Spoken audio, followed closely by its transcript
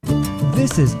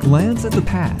This is Glance at the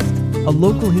Past, a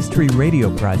local history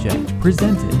radio project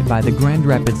presented by the Grand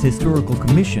Rapids Historical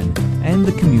Commission and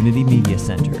the Community Media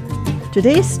Center.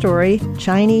 Today's story,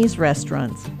 Chinese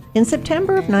restaurants. In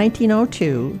September of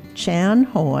 1902, Chan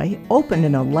Hoi opened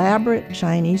an elaborate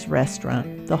Chinese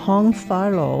restaurant, the Hong Fa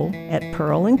Lo, at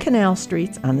Pearl and Canal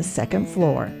Streets on the second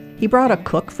floor. He brought a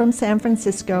cook from San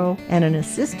Francisco and an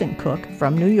assistant cook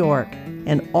from New York,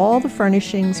 and all the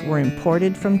furnishings were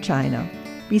imported from China.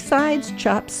 Besides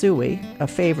chop suey, a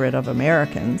favorite of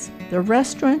Americans, the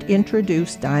restaurant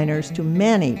introduced diners to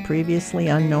many previously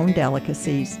unknown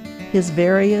delicacies. His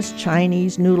various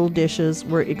Chinese noodle dishes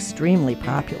were extremely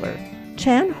popular.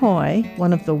 Chan Hoi,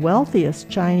 one of the wealthiest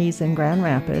Chinese in Grand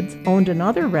Rapids, owned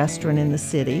another restaurant in the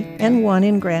city and one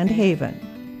in Grand Haven.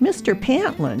 Mr.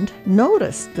 Pantland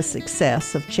noticed the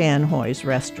success of Chan Hoi's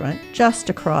restaurant just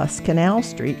across Canal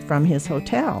Street from his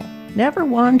hotel. Never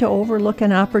one to overlook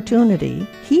an opportunity,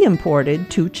 he imported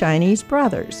two Chinese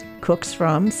brothers, cooks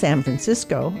from San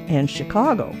Francisco and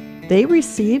Chicago. They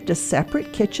received a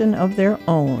separate kitchen of their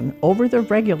own over the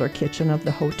regular kitchen of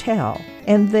the hotel,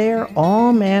 and there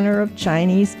all manner of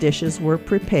Chinese dishes were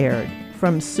prepared,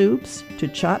 from soups to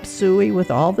chop suey with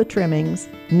all the trimmings,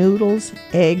 noodles,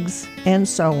 eggs, and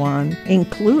so on,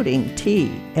 including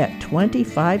tea at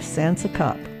 25 cents a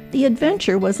cup. The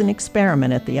adventure was an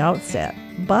experiment at the outset,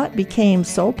 but became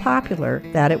so popular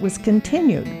that it was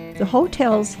continued. The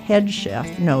hotel's head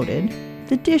chef noted,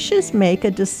 "The dishes make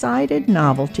a decided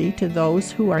novelty to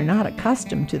those who are not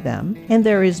accustomed to them, and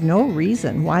there is no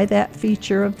reason why that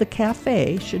feature of the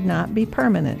cafe should not be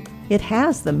permanent. It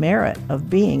has the merit of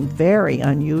being very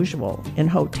unusual in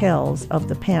hotels of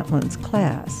the Pantlands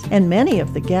class, and many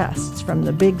of the guests from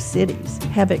the big cities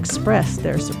have expressed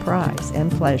their surprise and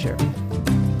pleasure."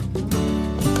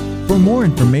 For more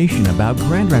information about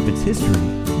Grand Rapids history,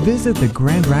 visit the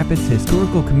Grand Rapids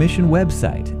Historical Commission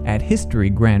website at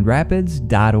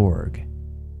historygrandrapids.org.